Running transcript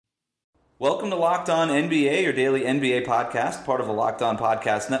Welcome to Locked On NBA, your daily NBA podcast, part of the Locked On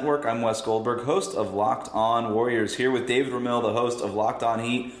Podcast Network. I'm Wes Goldberg, host of Locked On Warriors, here with David Ramil, the host of Locked On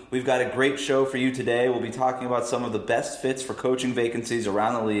Heat. We've got a great show for you today. We'll be talking about some of the best fits for coaching vacancies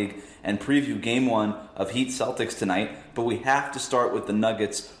around the league and preview Game 1 of Heat-Celtics tonight. But we have to start with the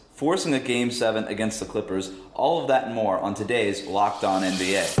Nuggets forcing a Game 7 against the Clippers. All of that and more on today's Locked On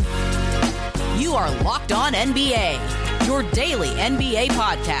NBA. You are Locked On NBA, your daily NBA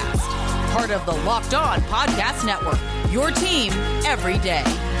podcast. Part of the Locked On Podcast Network, your team every day.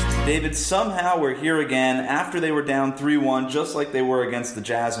 David, somehow we're here again after they were down 3-1, just like they were against the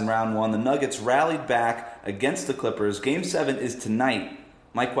Jazz in round 1. The Nuggets rallied back against the Clippers. Game 7 is tonight.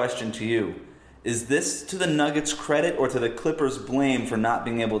 My question to you, is this to the Nuggets' credit or to the Clippers' blame for not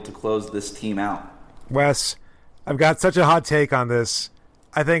being able to close this team out? Wes, I've got such a hot take on this.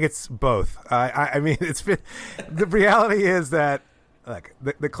 I think it's both. I mean, it's been, the reality is that look,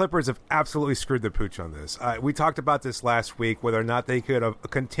 the Clippers have absolutely screwed the pooch on this. We talked about this last week, whether or not they could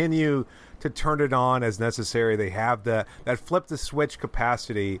continue to turn it on as necessary. They have that flip the switch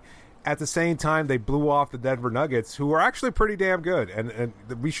capacity. At the same time, they blew off the Denver Nuggets, who are actually pretty damn good, and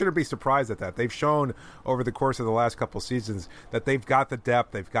we shouldn't be surprised at that. They've shown over the course of the last couple seasons that they've got the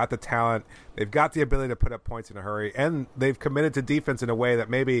depth, they've got the talent, they've got the ability to put up points in a hurry, and they've committed to defense in a way that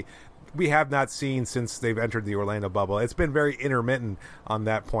maybe we have not seen since they've entered the Orlando bubble. It's been very intermittent on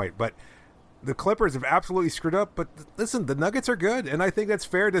that point, but the Clippers have absolutely screwed up. But listen, the Nuggets are good, and I think that's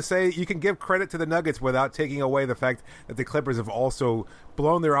fair to say. You can give credit to the Nuggets without taking away the fact that the Clippers have also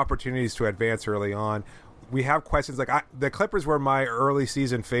blown their opportunities to advance early on. We have questions like the Clippers were my early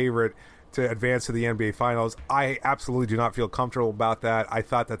season favorite to advance to the NBA Finals. I absolutely do not feel comfortable about that. I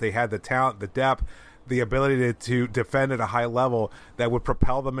thought that they had the talent, the depth, the ability to defend at a high level that would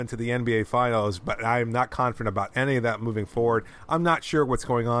propel them into the NBA Finals, but I am not confident about any of that moving forward. I'm not sure what's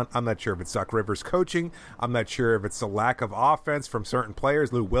going on. I'm not sure if it's Doc Rivers coaching. I'm not sure if it's the lack of offense from certain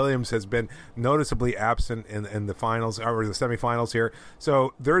players. Lou Williams has been noticeably absent in the finals or the semifinals here.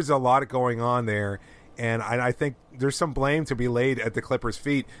 So there's a lot going on there, and I think there's some blame to be laid at the Clippers'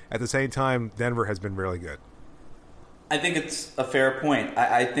 feet. At the same time, Denver has been really good. I think it's a fair point.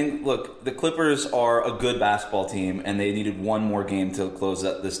 I think, look, the Clippers are a good basketball team, and they needed one more game to close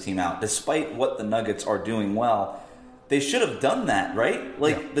this team out. Despite what the Nuggets are doing well, they should have done that, right?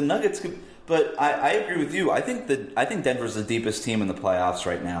 The Nuggets could. But I agree with you. I think Denver's the deepest team in the playoffs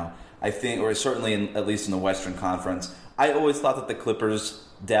right now. I think, or certainly at least in the Western Conference. I always thought that the Clippers'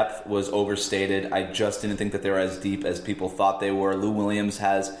 depth was overstated. I just didn't think that they were as deep as people thought they were. Lou Williams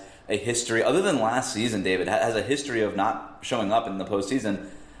has a history, other than last season, David, has a history of not showing up in the postseason.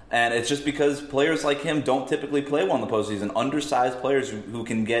 And it's just because players like him don't typically play well in the postseason. Undersized players who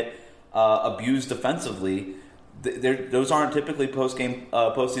can get abused defensively, those aren't typically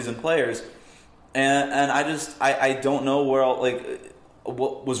postseason players. And I don't know where,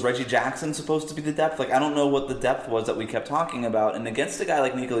 what was Reggie Jackson supposed to be the depth? I don't know what the depth was that we kept talking about. And against a guy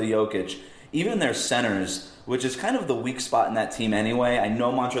like Nikola Jokic, even their centers, which is kind of the weak spot in that team anyway. I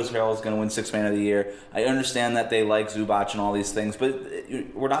know Montrezl Harrell is going to win Sixth Man of the Year. I understand that they like Zubac and all these things, but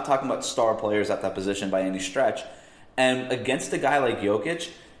we're not talking about star players at that position by any stretch. And against a guy like Jokic,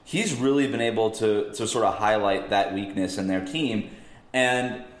 he's really been able to sort of highlight that weakness in their team.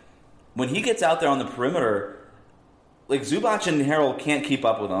 And when he gets out there on the perimeter, Zubac and Harrell can't keep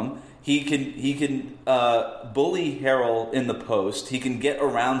up with him. He can bully Harrell in the post. He can get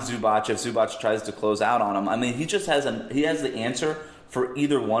around Zubac if Zubac tries to close out on him. I mean, he just has the answer for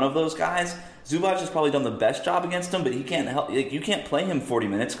either one of those guys. Zubac has probably done the best job against him, but he can't help. You can't play him 40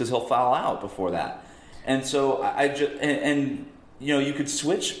 minutes because he'll foul out before that. And so you could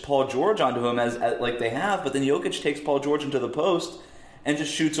switch Paul George onto him as like they have, but then Jokic takes Paul George into the post and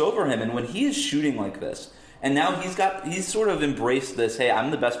just shoots over him. And when he is shooting like this. And now he's sort of embraced this, hey, I'm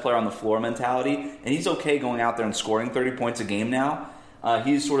the best player on the floor mentality, and he's okay going out there and scoring 30 points a game now.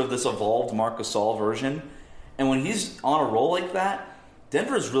 He's sort of this evolved Marc Gasol version. And when he's on a roll like that,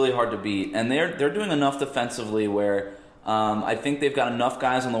 Denver's really hard to beat. And they're doing enough defensively where I think they've got enough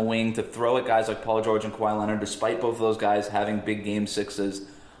guys on the wing to throw at guys like Paul George and Kawhi Leonard, despite both of those guys having big Game 6s.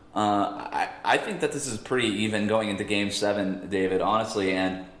 I think that this is pretty even going into Game 7, David, honestly,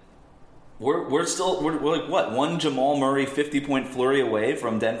 and We're like, what, one Jamal Murray 50-point flurry away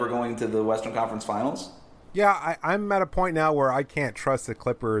from Denver going to the Western Conference Finals? Yeah, I'm at a point now where I can't trust the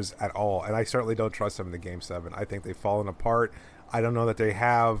Clippers at all, and I certainly don't trust them in the Game 7. I think they've fallen apart. I don't know that they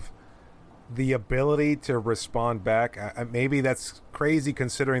have the ability to respond back. Maybe that's crazy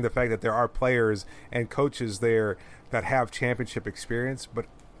considering the fact that there are players and coaches there that have championship experience, but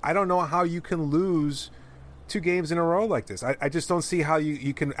I don't know how you can lose 2 games in a row like this. I just don't see how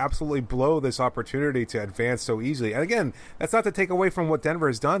you can absolutely blow this opportunity to advance so easily. And again, that's not to take away from what Denver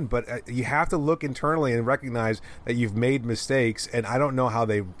has done, but you have to look internally and recognize that you've made mistakes, and I don't know how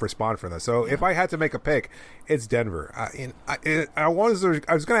they respond from that. So if I had to make a pick, it's Denver. I was going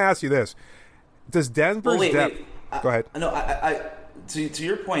to ask you this. Does Denver's depth... Go ahead. To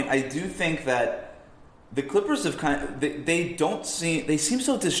your point, I do think that the Clippers have they seem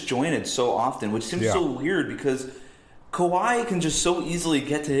so disjointed so often, which seems so weird because Kawhi can just so easily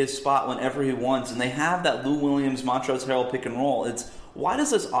get to his spot whenever he wants, and they have that Lou Williams, Montrezl Harrell pick and roll. Why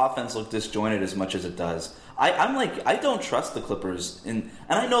does this offense look disjointed as much as it does? I don't trust the Clippers, and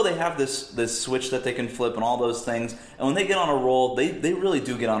I know they have this switch that they can flip and all those things, and when they get on a roll, they really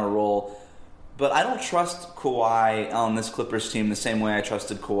do get on a roll. But I don't trust Kawhi on this Clippers team the same way I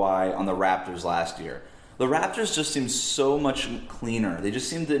trusted Kawhi on the Raptors last year. The Raptors just seem so much cleaner. They just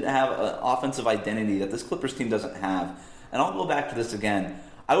seem to have an offensive identity that this Clippers team doesn't have. And I'll go back to this again.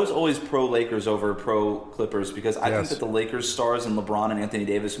 I was always pro-Lakers over pro-Clippers because I think that the Lakers stars and LeBron and Anthony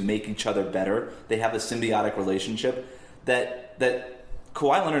Davis make each other better. They have a symbiotic relationship that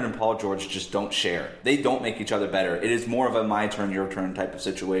Kawhi Leonard and Paul George just don't share. They don't make each other better. It is more of a my turn, your turn type of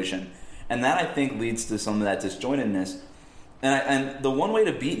situation. And that, I think, leads to some of that disjointedness. And the one way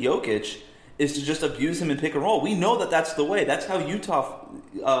to beat Jokic is to just abuse him and pick and roll. We know that that's the way. That's how Utah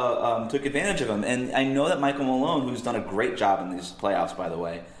took advantage of him. And I know that Michael Malone, who's done a great job in these playoffs, by the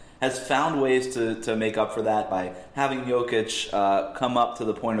way, has found ways to make up for that by having Jokic come up to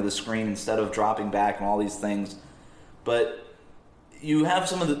the point of the screen instead of dropping back and all these things. But you have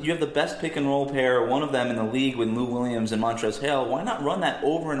the best pick and roll pair, one of them in the league with Lou Williams and Montrezl Harrell. Why not run that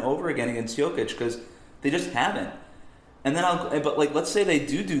over and over again against Jokic? Because they just haven't. And then let's say they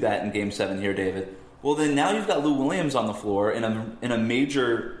do that in Game 7 here, David. Well, then now you've got Lou Williams on the floor in a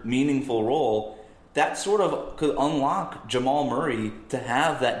major, meaningful role. That sort of could unlock Jamal Murray to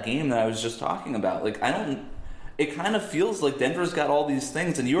have that game that I was just talking about. It kind of feels like Denver's got all these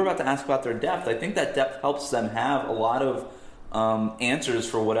things, and you were about to ask about their depth. I think that depth helps them have a lot of answers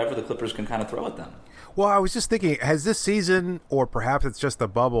for whatever the Clippers can kind of throw at them. Well, I was just thinking, has this season, or perhaps it's just a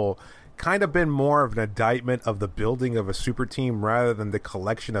bubble, kind of been more of an indictment of the building of a super team rather than the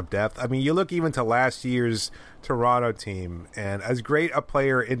collection of depth? I mean, you look even to last year's Toronto team, and as great a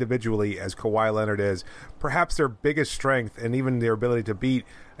player individually as Kawhi Leonard is, perhaps their biggest strength and even their ability to beat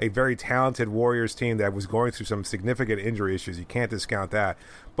a very talented Warriors team that was going through some significant injury issues. You can't discount that.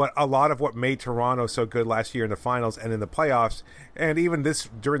 But a lot of what made Toronto so good last year in the finals and in the playoffs, and even this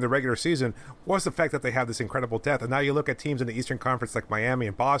during the regular season, was the fact that they have this incredible depth. And now you look at teams in the Eastern Conference like Miami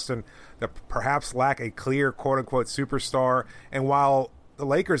and Boston that perhaps lack a clear quote-unquote superstar. And while the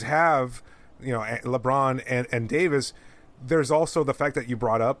Lakers have, LeBron and Davis, there's also the fact that you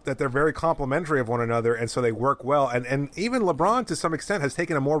brought up that they're very complementary of one another, and so they work well. And even LeBron, to some extent, has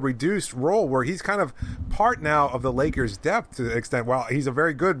taken a more reduced role where he's kind of part now of the Lakers' depth to the extent, while he's a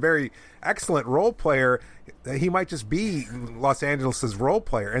very good, very excellent role player, he might just be Los Angeles' role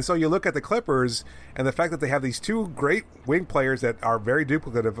player. And so you look at the Clippers and the fact that they have these 2 great wing players that are very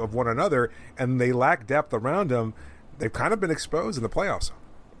duplicative of one another, and they lack depth around them, they've kind of been exposed in the playoffs.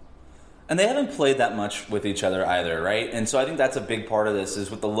 And they haven't played that much with each other either, right? And so I think that's a big part of this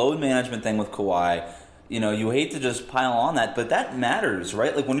is with the load management thing with Kawhi. You hate to just pile on that, but that matters,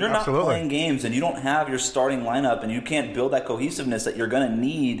 right? Like when you're not playing games and you don't have your starting lineup and you can't build that cohesiveness that you're going to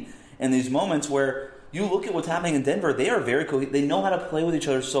need in these moments where you look at what's happening in Denver, they are very cohesive. They know how to play with each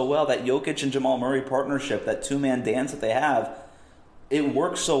other so well. That Jokic and Jamal Murray partnership, that 2-man dance that they have, it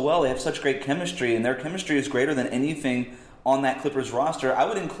works so well. They have such great chemistry, and their chemistry is greater than anything on that Clippers roster. I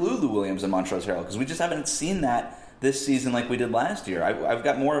would include Lou Williams and Montrezl Harrell because we just haven't seen that this season like we did last year. I've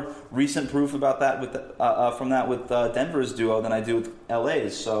got more recent proof about that with Denver's duo than I do with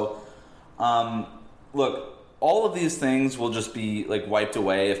LA's. So, look, all of these things will just be wiped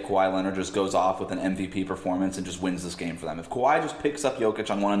away if Kawhi Leonard just goes off with an MVP performance and just wins this game for them. If Kawhi just picks up Jokic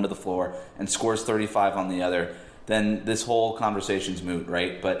on one end of the floor and scores 35 on the other, then this whole conversation's moot,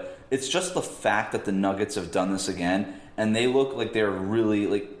 right? But it's just the fact that the Nuggets have done this again. And they look like they're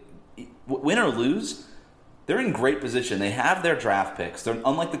really, win or lose, they're in great position. They have their draft picks. They're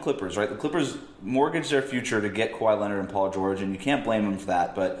unlike the Clippers, right? The Clippers mortgage their future to get Kawhi Leonard and Paul George, and you can't blame them for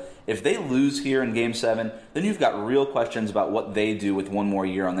that. But if they lose here in Game 7, then you've got real questions about what they do with one more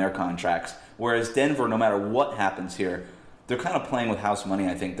year on their contracts. Whereas Denver, no matter what happens here, they're kind of playing with house money,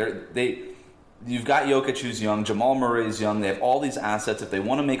 I think. You've got Jokic, who's young. Jamal Murray is young. They have all these assets. If they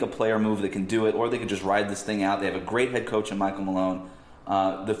want to make a player move, they can do it, or they can just ride this thing out. They have a great head coach in Michael Malone.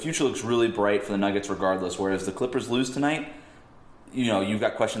 The future looks really bright for the Nuggets regardless, whereas the Clippers lose tonight, You've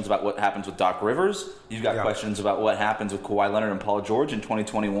got questions about what happens with Doc Rivers. You've got questions about what happens with Kawhi Leonard and Paul George in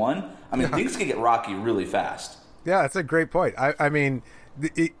 2021. I mean, things can get rocky really fast. Yeah, that's a great point. I mean,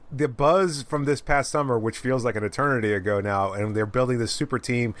 the buzz from this past summer, which feels like an eternity ago now, and they're building this super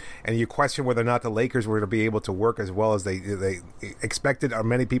team, and you question whether or not the Lakers were going to be able to work as well as they expected, or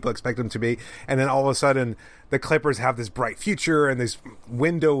many people expect them to be. And then all of a sudden, the Clippers have this bright future and this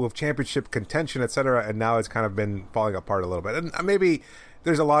window of championship contention, et cetera, and now it's kind of been falling apart a little bit. And maybe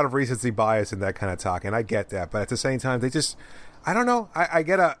there's a lot of recency bias in that kind of talk, and I get that. But at the same time, they just, I don't know.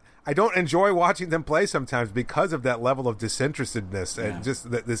 I don't enjoy watching them play sometimes because of that level of disinterestedness and just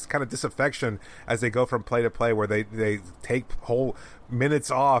this kind of disaffection as they go from play to play, where they take whole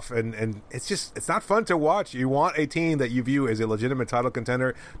minutes off, and it's not fun to watch. You want a team that you view as a legitimate title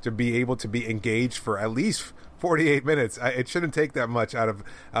contender to be able to be engaged for at least 48 minutes. It shouldn't take that much out of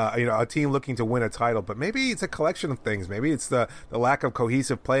a team looking to win a title, but maybe it's a collection of things. Maybe it's the lack of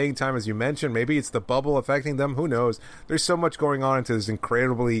cohesive playing time, as you mentioned. Maybe it's the bubble affecting them. Who knows? There's so much going on into this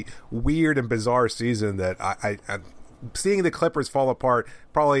incredibly weird and bizarre season that I seeing the Clippers fall apart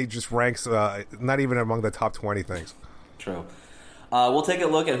probably just ranks not even among the top 20 things. True. We'll take a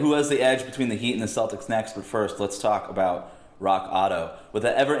look at who has the edge between the Heat and the Celtics next, but first let's talk about Rock Auto. With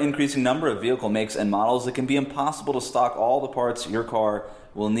an ever-increasing number of vehicle makes and models, it can be impossible to stock all the parts your car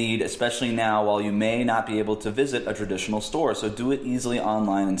will need, especially now while you may not be able to visit a traditional store. So do it easily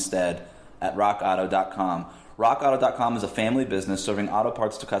online instead at rockauto.com. RockAuto.com is a family business serving auto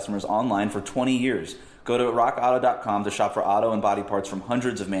parts to customers online for 20 years. Go to rockauto.com to shop for auto and body parts from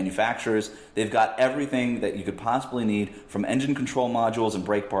hundreds of manufacturers. They've got everything that you could possibly need, from engine control modules and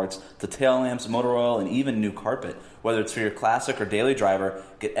brake parts to tail lamps, motor oil, and even new carpet. Whether it's for your classic or daily driver,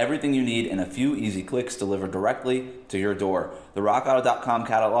 get everything you need in a few easy clicks delivered directly to your door. The rockauto.com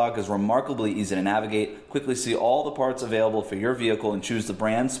catalog is remarkably easy to navigate. Quickly see all the parts available for your vehicle and choose the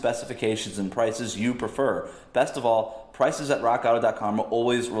brand, specifications, and prices you prefer. Best of all, prices at rockauto.com are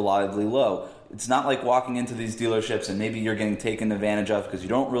always reliably low. It's not like walking into these dealerships and maybe you're getting taken advantage of because you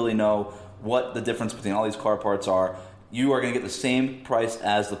don't really know what the difference between all these car parts are. You are going to get the same price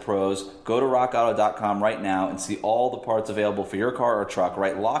as the pros. Go to rockauto.com right now and see all the parts available for your car or truck.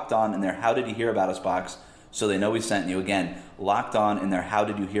 Write Locked On in their How Did You Hear About Us box so they know we sent you. Again, Locked On in their How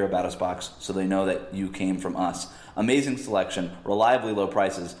Did You Hear About Us box so they know that you came from us. Amazing selection, reliably low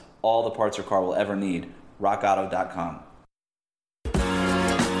prices, all the parts your car will ever need. rockauto.com.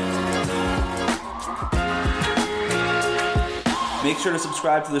 Make sure to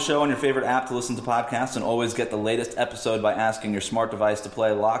subscribe to the show on your favorite app to listen to podcasts, and always get the latest episode by asking your smart device to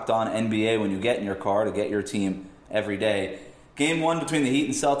play Locked On NBA when you get in your car to get your team every day. Game 1 between the Heat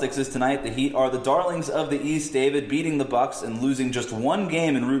and Celtics is tonight. The Heat are the darlings of the East, David, beating the Bucks and losing just one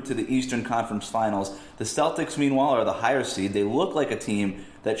game en route to the Eastern Conference Finals. The Celtics, meanwhile, are the higher seed. They look like a team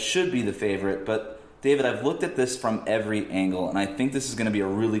that should be the favorite, but David, I've looked at this from every angle, and I think this is going to be a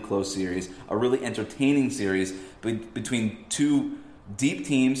really close series, a really entertaining series between two deep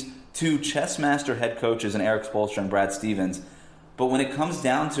teams, two chess master head coaches in Eric Spoelstra and Brad Stevens. But when it comes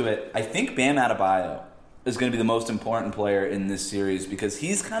down to it, I think Bam Adebayo is going to be the most important player in this series because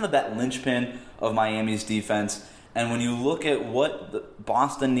he's kind of that linchpin of Miami's defense. And when you look at what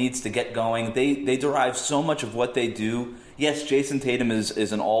Boston needs to get going, they derive so much of what they do. Yes, Jason Tatum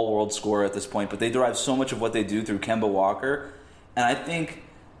is an all-world scorer at this point, but they derive so much of what they do through Kemba Walker. And I don't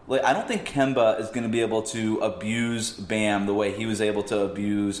think Kemba is going to be able to abuse Bam the way he was able to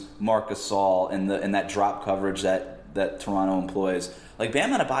abuse Marc Gasol in that drop coverage that Toronto employs. Like,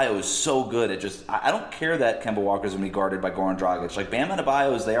 Bam Adebayo is so good at just... I don't care that Kemba Walker is going to be guarded by Goran Dragic. Like, Bam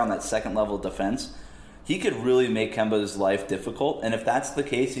Adebayo is there on that second level of defense. He could really make Kemba's life difficult, and if that's the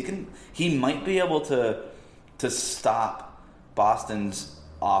case, he might be able to stop Boston's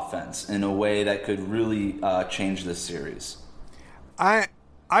offense in a way that could really change this series.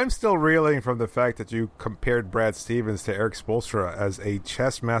 I'm still reeling from the fact that you compared Brad Stevens to Eric Spoelstra as a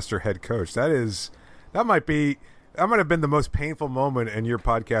chess master head coach. That might have been the most painful moment in your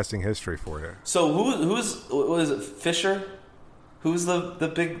podcasting history for you. So who is it? Fisher? Who's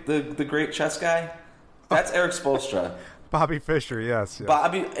the great chess guy? That's Eric Spoelstra. Bobby Fischer, yes.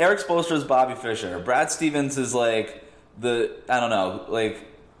 Eric Spoelstra is Bobby Fischer. Brad Stevens is like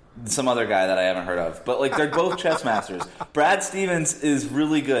some other guy that I haven't heard of. But like, they're both chess masters. Brad Stevens is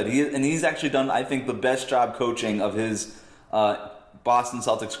really good. He's actually done, I think, the best job coaching of his Boston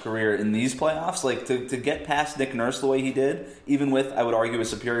Celtics career in these playoffs. Like, to get past Nick Nurse the way he did, even with, I would argue, a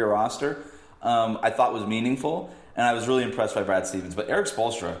superior roster, I thought was meaningful. And I was really impressed by Brad Stevens. But Eric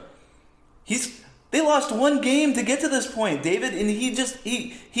Spoelstra, they lost one game to get to this point, David, and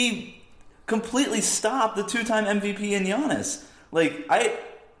he completely stopped the two-time MVP in Giannis. Like,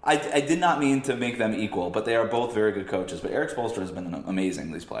 I did not mean to make them equal, but they are both very good coaches. But Eric Spoelstra has been amazing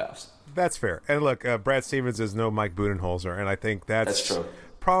in these playoffs. That's fair. And look, Brad Stevens is no Mike Budenholzer, and I think that's true.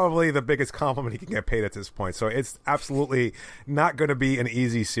 Probably the biggest compliment he can get paid at this point. So it's absolutely not going to be an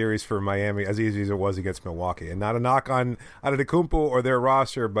easy series for Miami, as easy as it was against Milwaukee. And not a knock on Antetokounmpo or their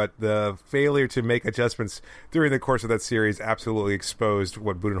roster, but the failure to make adjustments during the course of that series absolutely exposed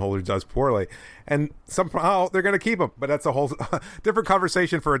what Budenholzer does poorly. And somehow they're going to keep him, but that's a whole different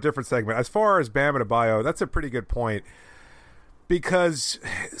conversation for a different segment. As far as Bam Adebayo, that's a pretty good point, because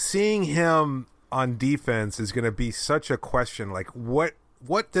seeing him on defense is going to be such a question. Like,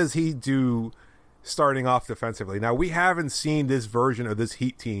 what does he do starting off defensively? Now, we haven't seen this version of this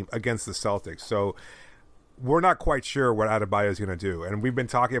Heat team against the Celtics, so we're not quite sure what Adebayo is going to do. And we've been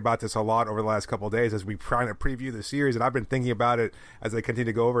talking about this a lot over the last couple of days as we try to preview the series, and I've been thinking about it as I continue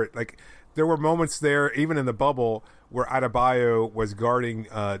to go over it. Like, there were moments there, even in the bubble, where Adebayo was guarding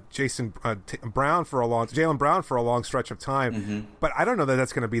Jaylen Brown for a long stretch of time. Mm-hmm. But I don't know that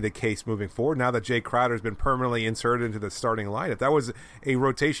that's going to be the case moving forward now that Jay Crowder has been permanently inserted into the starting lineup. That was a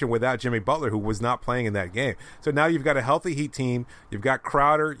rotation without Jimmy Butler, who was not playing in that game. So now you've got a healthy Heat team. You've got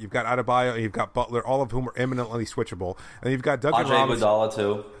Crowder, you've got Adebayo, and you've got Butler, all of whom are eminently switchable. And you've got Duncan Robinson. Iguodala,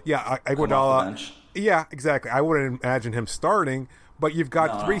 too. Yeah, Iguodala. Yeah, exactly. I wouldn't imagine him starting. But you've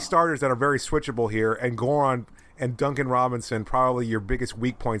got three starters that are very switchable here, and Goran and Duncan Robinson, probably your biggest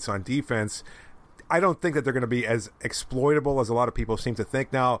weak points on defense. I don't think that they're going to be as exploitable as a lot of people seem to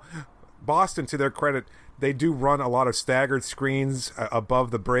think. Now, Boston, to their credit, they do run a lot of staggered screens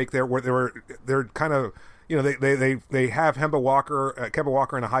above the break there, where they're kind of, you know, they have Kemba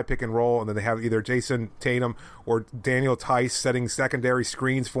Walker in a high pick and roll, and then they have either Jason Tatum or Daniel Tice setting secondary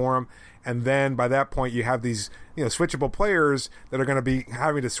screens for him. And then by that point, you have these, you know, switchable players that are going to be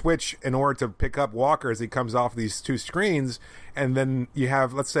having to switch in order to pick up Walker as he comes off these two screens. And then you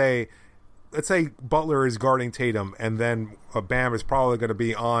have, let's say Butler is guarding Tatum, and then Bam is probably going to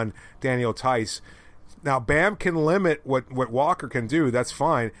be on Daniel Tice. Now, Bam can limit what Walker can do. That's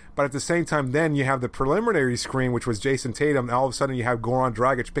fine. But at the same time, then you have the preliminary screen, which was Jason Tatum. And all of a sudden, you have Goran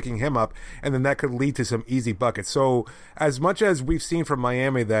Dragic picking him up, and then that could lead to some easy buckets. So as much as we've seen from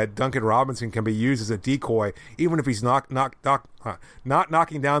Miami that Duncan Robinson can be used as a decoy, even if he's not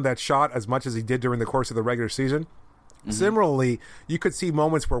knocking down that shot as much as he did during the course of the regular season, similarly, you could see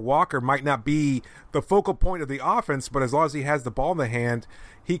moments where Walker might not be the focal point of the offense, but as long as he has the ball in the hand,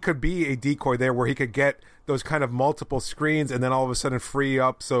 he could be a decoy there where he could get those kind of multiple screens and then all of a sudden free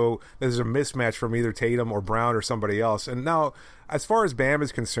up so there's a mismatch from either Tatum or Brown or somebody else. And now, as far as Bam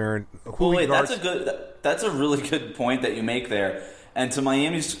is concerned, that's a really good point that you make there. And to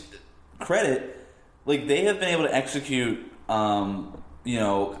Miami's credit, like, they have been able to execute one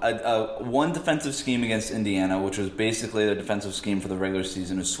defensive scheme against Indiana, which was basically the defensive scheme for the regular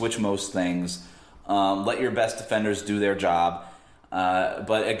season, to switch most things, let your best defenders do their job.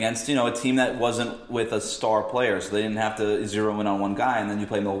 But against, a team that wasn't with a star player, so they didn't have to zero in on one guy, and then you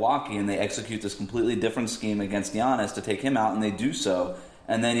play Milwaukee, and they execute this completely different scheme against Giannis to take him out, and they do so.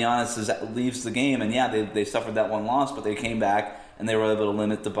 And then Giannis leaves the game, and they suffered that one loss, but they came back, and they were able to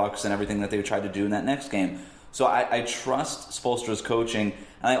limit the Bucks and everything that they tried to do in that next game. So I trust Spoelstra's coaching,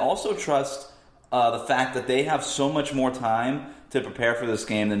 and I also trust the fact that they have so much more time to prepare for this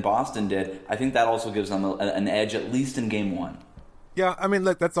game than Boston did. I think that also gives them an edge, at least in Game 1. Yeah, I mean,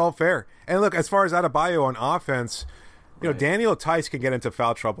 look, that's all fair. And look, as far as Adebayo on offense, Daniel Tice can get into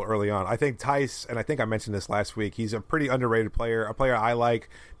foul trouble early on. I think Tice, and I think I mentioned this last week, he's a pretty underrated player, a player I like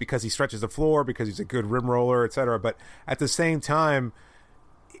because he stretches the floor, because he's a good rim roller, etc. But at the same time,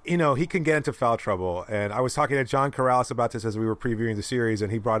 he can get into foul trouble. And I was talking to John Corrales about this as we were previewing the series,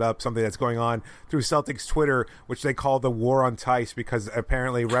 and he brought up something that's going on through Celtics Twitter, which they call the war on Tice, because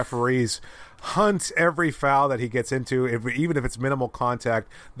apparently referees hunt every foul that he gets into. Even if it's minimal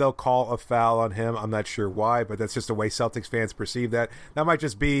contact, they'll call a foul on him. I'm not sure why, but that's just the way Celtics fans perceive that. That might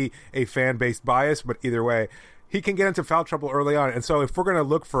just be a fan-based bias, but either way, he can get into foul trouble early on. And so if we're going to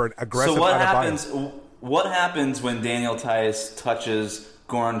look for an aggressive... So what happens when Daniel Tice touches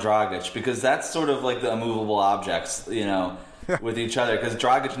Goran Dragic? Because that's sort of like the immovable objects, with each other. Because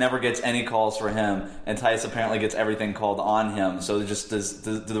Dragic never gets any calls for him, and Tice apparently gets everything called on him. So do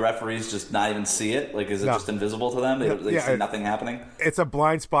the referees just not even see it? Like, is it just invisible to them? They see nothing happening? It's a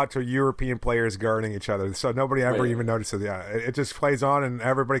blind spot to European players guarding each other. So nobody ever even notices. Yeah, it just plays on, and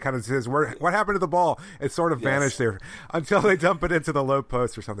everybody kind of says, what happened to the ball? It sort of vanished there until they dump it into the low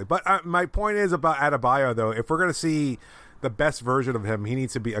post or something. But my point is about Adebayo, though. If we're going to see the best version of him, he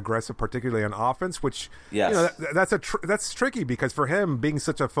needs to be aggressive, particularly on offense, which yes. That's tricky because for him, being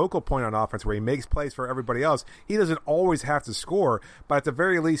such a focal point on offense where he makes plays for everybody else, he doesn't always have to score, but at the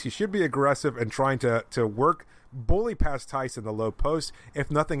very least, he should be aggressive and trying to work, bully past Tice in the low post, if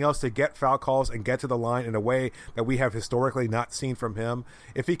nothing else, to get foul calls and get to the line in a way that we have historically not seen from him.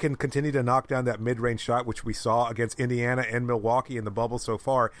 If he can continue to knock down that mid-range shot, which we saw against Indiana and Milwaukee in the bubble so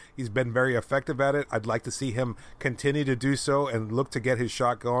far, he's been very effective at it. I'd like to see him continue to do so and look to get his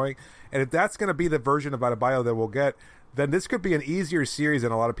shot going. And if that's going to be the version of Adebayo that we'll get, then this could be an easier series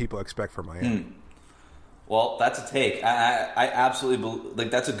than a lot of people expect from Miami. Well, that's a take. I absolutely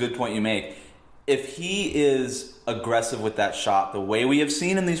believe, that's a good point you make. If he is aggressive with that shot, the way we have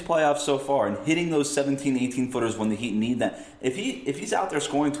seen in these playoffs so far, and hitting those 17, 18-footers when the Heat need that, if he's out there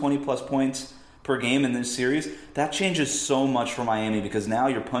scoring 20-plus points per game in this series, that changes so much for Miami because now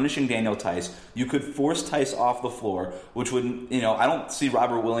you're punishing Daniel Tice. You could force Tice off the floor, which would, I don't see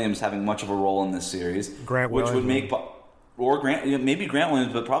Robert Williams having much of a role in this series. Maybe Grant Williams,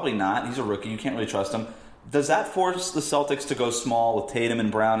 but probably not. He's a rookie. You can't really trust him. Does that force the Celtics to go small with Tatum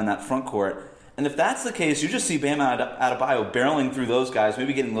and Brown in that front court? And if that's the case, you just see Bam Adebayo barreling through those guys,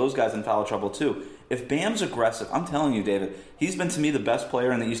 maybe getting those guys in foul trouble too. If Bam's aggressive, I'm telling you, David, he's been to me the best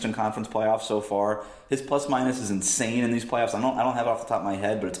player in the Eastern Conference playoffs so far. His plus-minus is insane in these playoffs. I don't have it off the top of my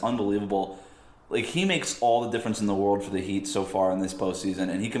head, but it's unbelievable. Like, he makes all the difference in the world for the Heat so far in this postseason,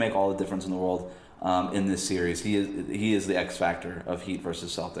 and he can make all the difference in the world in this series. He is the X factor of Heat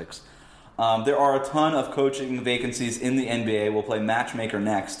versus Celtics. There are a ton of coaching vacancies in the NBA. We'll play Matchmaker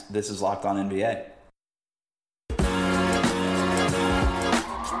next. This is Locked On NBA.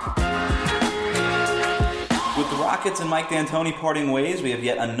 With the Rockets and Mike D'Antoni parting ways, we have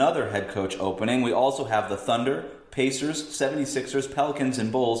yet another head coach opening. We also have the Thunder, Pacers, 76ers, Pelicans,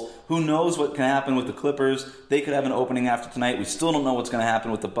 and Bulls. Who knows what can happen with the Clippers? They could have an opening after tonight. We still don't know what's going to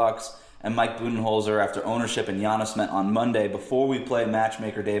happen with the Bucks and Mike Budenholzer after ownership and Giannis met on Monday. Before we play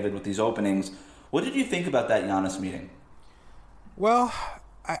Matchmaker, David, with these openings, what did you think about that Giannis meeting? Well,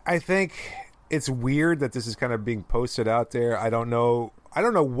 I think it's weird that this is kind of being posted out there. I don't know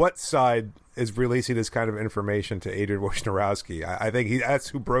what side is releasing this kind of information to Adrian Wojnarowski. I think that's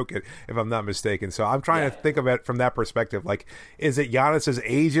who broke it, if I'm not mistaken. So I'm trying to think of it from that perspective. Like, is it Giannis's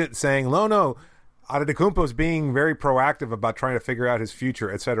agent saying, no, Antetokounmpo's being very proactive about trying to figure out his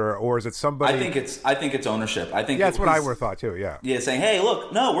future, et cetera, or is it somebody? I think it's ownership. I think that's what I would have thought too. Yeah, saying, hey,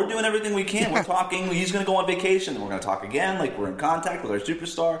 look, no, we're doing everything we can. We're talking. He's going to go on vacation, and we're going to talk again. Like, we're in contact with our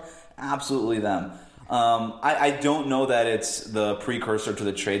superstar. Absolutely them. I don't know that it's the precursor to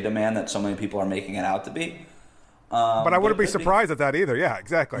the trade demand that so many people are making it out to be. But I wouldn't be surprised at that either. Yeah,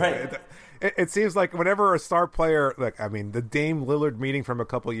 exactly. Right. It seems like whenever a star player, the Dame Lillard meeting from a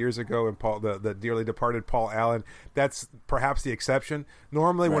couple years ago and the dearly departed Paul Allen, that's perhaps the exception.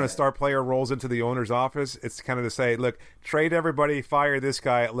 Normally when a star player rolls into the owner's office, it's kind of to say, look, trade everybody, fire this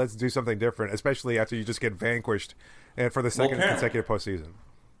guy, let's do something different, especially after you just get vanquished for the second consecutive postseason.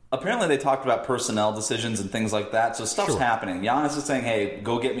 Apparently they talked about personnel decisions and things like that, so stuff's happening. Giannis is saying, hey,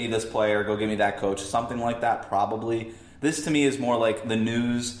 go get me this player, go get me that coach, something like that probably. This to me is more like the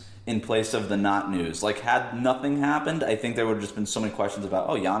news in place of the not news. Like, had nothing happened, I think there would have just been so many questions about,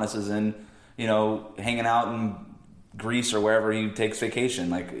 Giannis is in, hanging out in Greece or wherever he takes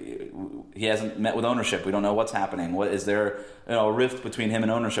vacation. Like, he hasn't met with ownership. We don't know what's happening. What is there, a rift between him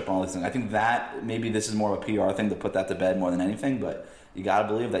and ownership and all these things. I think that maybe this is more of a PR thing to put that to bed more than anything, but you got to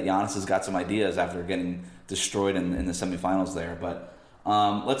believe that Giannis has got some ideas after getting destroyed in the semifinals there. But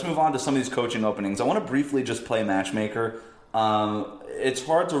let's move on to some of these coaching openings. I want to briefly just play Matchmaker. It's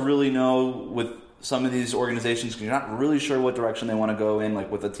hard to really know with some of these organizations because you're not really sure what direction they want to go in, like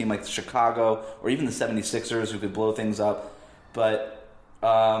with a team like Chicago or even the 76ers who could blow things up. But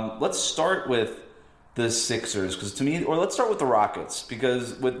let's start with the Sixers, because to me, or let's start with the Rockets,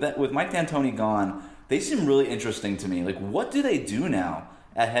 because with Mike D'Antoni gone, they seem really interesting to me. Like, what do they do now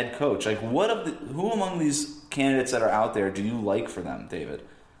at head coach? Like, who among these candidates that are out there do you like for them, David?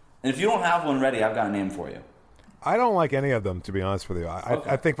 And if you don't have one ready, I've got a name for you. I don't like any of them, to be honest with you.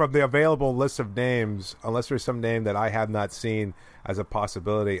 I think from the available list of names, unless there's some name that I have not seen as a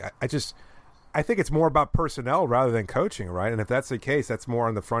possibility, I think it's more about personnel rather than coaching, right? And if that's the case, that's more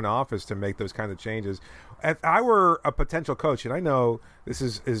on the front office to make those kind of changes. If I were a potential coach, and I know this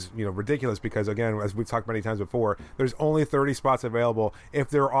is ridiculous because, again, as we've talked many times before, there's only 30 spots available. If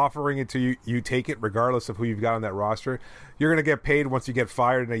they're offering it to you, you take it regardless of who you've got on that roster. You're going to get paid once you get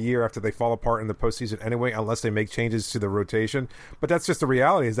fired in a year after they fall apart in the postseason anyway, unless they make changes to the rotation. But that's just the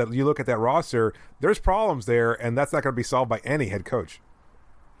reality, is that you look at that roster, there's problems there, and that's not going to be solved by any head coach.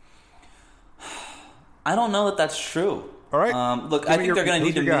 I don't know that that's true. All right. Look, I think they're going to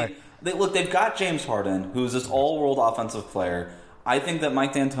need to they've got James Harden, who's this all-world offensive player. I think that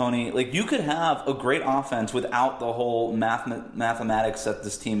Mike D'Antoni, like, you could have a great offense without the whole mathematics that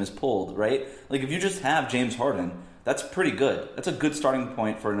this team has pulled, right? Like, if you just have James Harden, that's pretty good. That's a good starting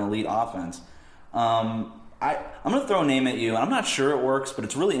point for an elite offense. I'm going to throw a name at you, and I'm not sure it works, but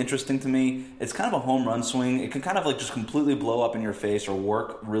it's really interesting to me. It's kind of a home run swing. It can kind of like just completely blow up in your face or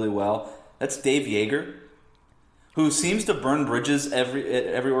work really well. That's Dave Yeager, who seems to burn bridges at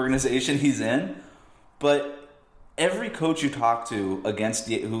every organization he's in, but every coach you talk to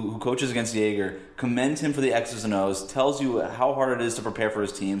who coaches against Yeager commends him for the X's and O's, tells you how hard it is to prepare for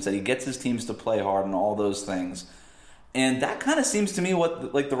his teams, that he gets his teams to play hard and all those things. And that kind of seems to me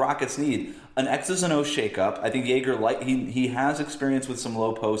what the Rockets need. An X's and O's shakeup. I think Yeager, he has experience with some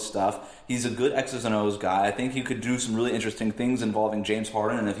low post stuff. He's a good X's and O's guy. I think he could do some really interesting things involving James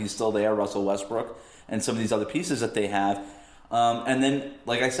Harden, and if he's still there, Russell Westbrook, and some of these other pieces that they have. And then,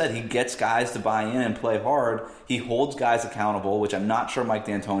 like I said, he gets guys to buy in and play hard. He holds guys accountable, which I'm not sure Mike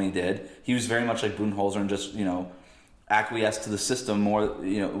D'Antoni did. He was very much like Budenholzer and just, acquiesced to the system more,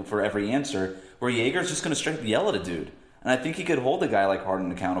 for every answer, where Yeager's just going to straight yell at a dude. And I think he could hold a guy like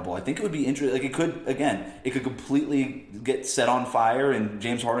Harden accountable. I think it would be interesting. Like, it could completely get set on fire, and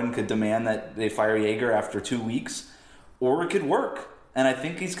James Harden could demand that they fire Yeager after 2 weeks, or it could work. And I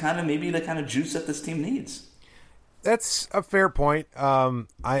think he's kind of maybe the kind of juice that this team needs. That's a fair point. I'm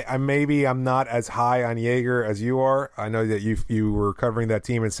not as high on Yeager as you are. I know that you were covering that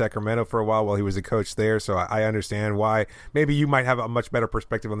team in Sacramento for a while he was a coach there, so I understand why. Maybe you might have a much better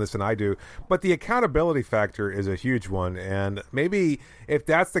perspective on this than I do. But the accountability factor is a huge one, and maybe if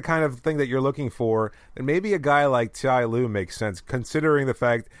that's the kind of thing that you're looking for, then maybe a guy like Ty Lue makes sense, considering the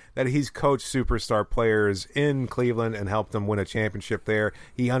fact that he's coached superstar players in Cleveland and helped them win a championship there.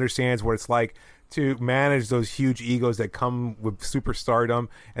 He understands what it's like to manage those huge egos that come with superstardom,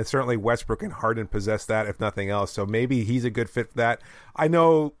 and certainly Westbrook and Harden possess that, if nothing else. So maybe he's a good fit for that. I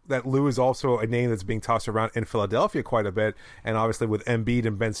know that Lue is also a name that's being tossed around in Philadelphia quite a bit, and obviously with Embiid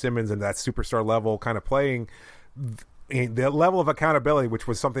and Ben Simmons and that superstar level kind of playing, the level of accountability, which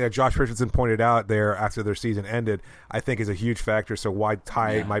was something that Josh Richardson pointed out there after their season ended, I think is a huge factor. So why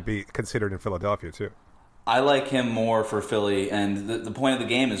Ty might be considered in Philadelphia too. I like him more for Philly, and the point of the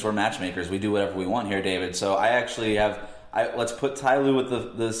game is we're matchmakers. We do whatever we want here, David. So I actually let's put Ty Lue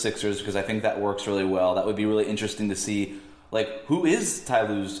with the Sixers, because I think that works really well. That would be really interesting to see, like, who does Ty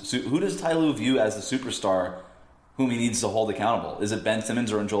Lue view as the superstar whom he needs to hold accountable? Is it Ben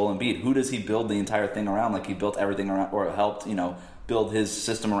Simmons or Joel Embiid? Who does he build the entire thing around? Like, he built everything around, or helped, build his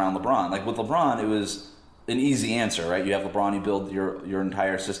system around LeBron. Like, with LeBron, it was an easy answer, right? You have LeBron, you build your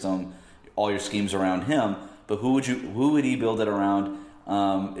entire system, all your schemes around him, but who would he build it around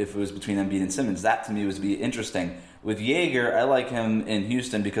if it was between Embiid and Simmons? That to me would be interesting. With Yeager, I like him in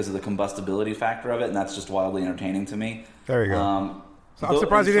Houston because of the combustibility factor of it, and that's just wildly entertaining to me. There you go. So I'm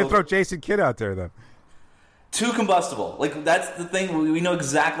surprised you didn't throw Jason Kidd out there then. Too combustible. Like, that's the thing. We know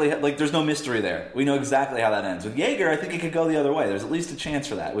exactly. Like, there's no mystery there. We know exactly how that ends. With Yeager, I think it could go the other way. There's at least a chance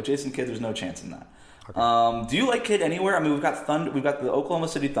for that. With Jason Kidd, there's no chance in that. Okay. Do you like Kidd anywhere? I mean, we've got the Oklahoma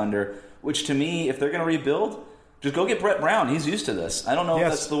City Thunder, which to me, if they're going to rebuild, just go get Brett Brown. He's used to this. I don't know if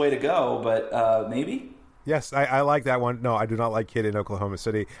that's the way to go, but maybe. Yes, I like that one. No, I do not like Kidd in Oklahoma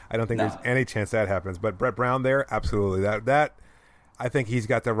City. I don't think there's any chance that happens. But Brett Brown there, absolutely. That I think he's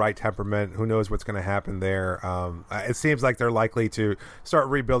got the right temperament. Who knows what's going to happen there? It seems like they're likely to start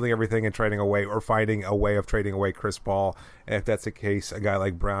rebuilding everything and trading away, or finding a way of trading away Chris Paul. And if that's the case, a guy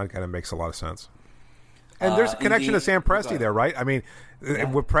like Brown kind of makes a lot of sense. And there's a connection to Sam Presti there, right? I mean,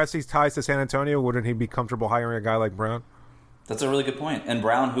 with Presti's ties to San Antonio, wouldn't he be comfortable hiring a guy like Brown? That's a really good point. And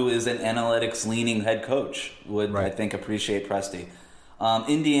Brown, who is an analytics-leaning head coach, would, I think, appreciate Presti.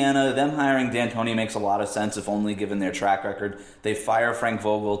 Indiana, them hiring D'Antoni makes a lot of sense, if only given their track record. They fire Frank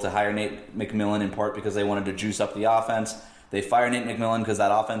Vogel to hire Nate McMillan in part because they wanted to juice up the offense. They fire Nate McMillan because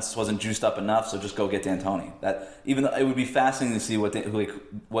that offense wasn't juiced up enough, so just go get D'Antoni. That, even though it would be fascinating to see what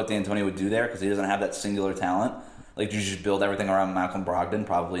D'Antoni would do there, because he doesn't have that singular talent. Like, you just build everything around Malcolm Brogdon?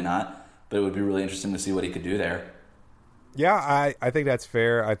 Probably not. But it would be really interesting to see what he could do there. Yeah, I think that's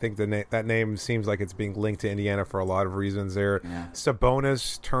fair. I think that name seems like it's being linked to Indiana for a lot of reasons there. Yeah.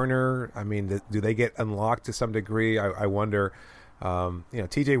 Sabonis, Turner, I mean, do they get unlocked to some degree? I wonder.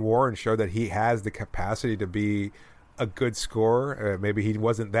 TJ Warren showed that he has the capacity to be a good scorer. Maybe he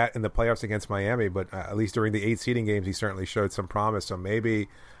wasn't that in the playoffs against Miami, but at least during the 8 seeding games, he certainly showed some promise. So maybe,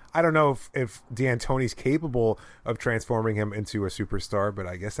 I don't know if D'Antoni's capable of transforming him into a superstar, but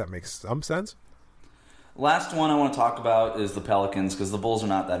I guess that makes some sense. Last one I want to talk about is the Pelicans, because the Bulls are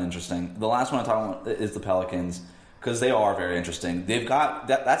not that interesting. The last one I talk about is the Pelicans. because they are very interesting. They've got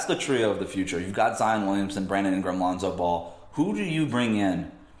that's the trio of the future. You've got Zion Williamson, Brandon Ingram, Lonzo Ball. Who do you bring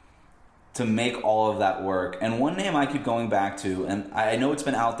in to make all of that work? And one name I keep going back to, and I know it's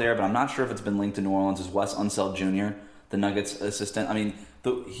been out there, but I'm not sure if it's been linked to New Orleans, is Wes Unseld Jr., the Nuggets assistant. I mean,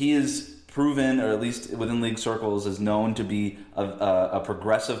 he is proven, or at least within league circles, is known to be a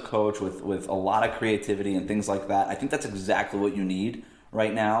progressive coach with a lot of creativity and things like that. I think that's exactly what you need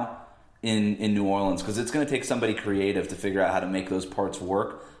right now in New Orleans, because it's going to take somebody creative to figure out how to make those parts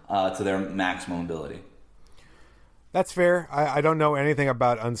work to their maximum ability. That's fair. I don't know anything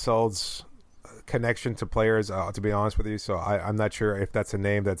about Unseld's connection to players, to be honest with you, so I'm not sure if that's a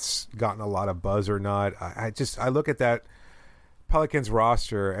name that's gotten a lot of buzz or not. I look at that Pelicans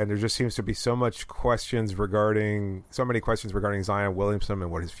roster, and there just seems to be so many questions regarding Zion Williamson and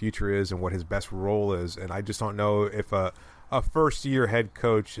what his future is and what his best role is, and I just don't know if a first-year head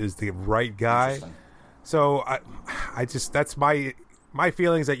coach is the right guy. So that's my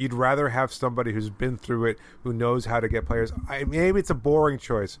feeling is that you'd rather have somebody who's been through it, who knows how to get players. Maybe it's a boring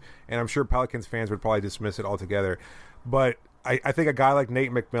choice, and I'm sure Pelicans fans would probably dismiss it altogether, but I think a guy like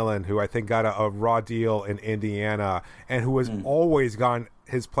Nate McMillan, who I think got a raw deal in Indiana and who has always gotten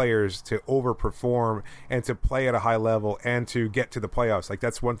his players to overperform and to play at a high level and to get to the playoffs. Like,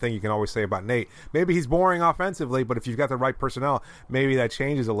 that's one thing you can always say about Nate. Maybe he's boring offensively, but if you've got the right personnel, maybe that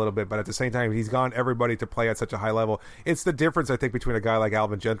changes a little bit. But at the same time, he's gotten everybody to play at such a high level. It's the difference, I think, between a guy like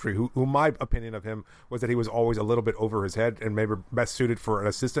Alvin Gentry, who my opinion of him was that he was always a little bit over his head and maybe best suited for an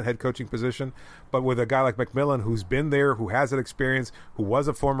assistant head coaching position. But with a guy like McMillan, who's been there, who has that experience, who was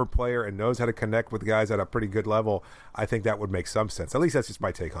a former player and knows how to connect with guys at a pretty good level, I think that would make some sense. At least that's just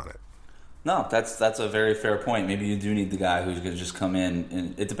my take on it. No, that's a very fair point. Maybe you do need the guy who's going to just come in,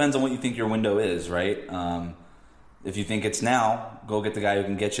 and it depends on what you think your window is, right? If you think it's now, go get the guy who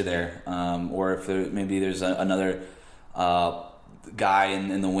can get you there. Or if maybe there's another guy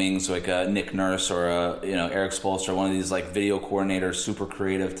in the wings, like a Nick Nurse or Eric Spoelstra, one of these like video coordinators, super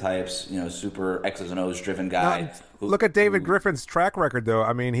creative types, super X's and O's driven guy. Look at David Griffin's track record, though.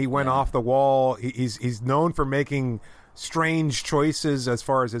 I mean, he went off the wall. He's known for making strange choices as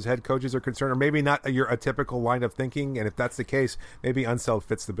far as his head coaches are concerned, or maybe not a typical line of thinking. And if that's the case, maybe Unseld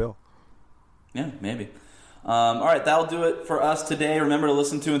fits the bill. Yeah, maybe. All right, that'll do it for us today. Remember to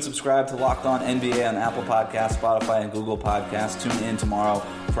listen to and subscribe to Locked On NBA on Apple Podcasts, Spotify, and Google Podcasts. Tune in tomorrow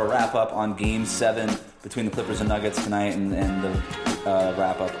for a wrap-up on Game 7 between the Clippers and Nuggets tonight, and the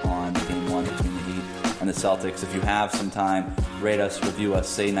wrap-up on Game 1 between the Heat and the Celtics. If you have some time, rate us, review us,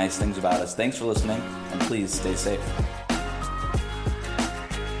 say nice things about us. Thanks for listening, and please stay safe.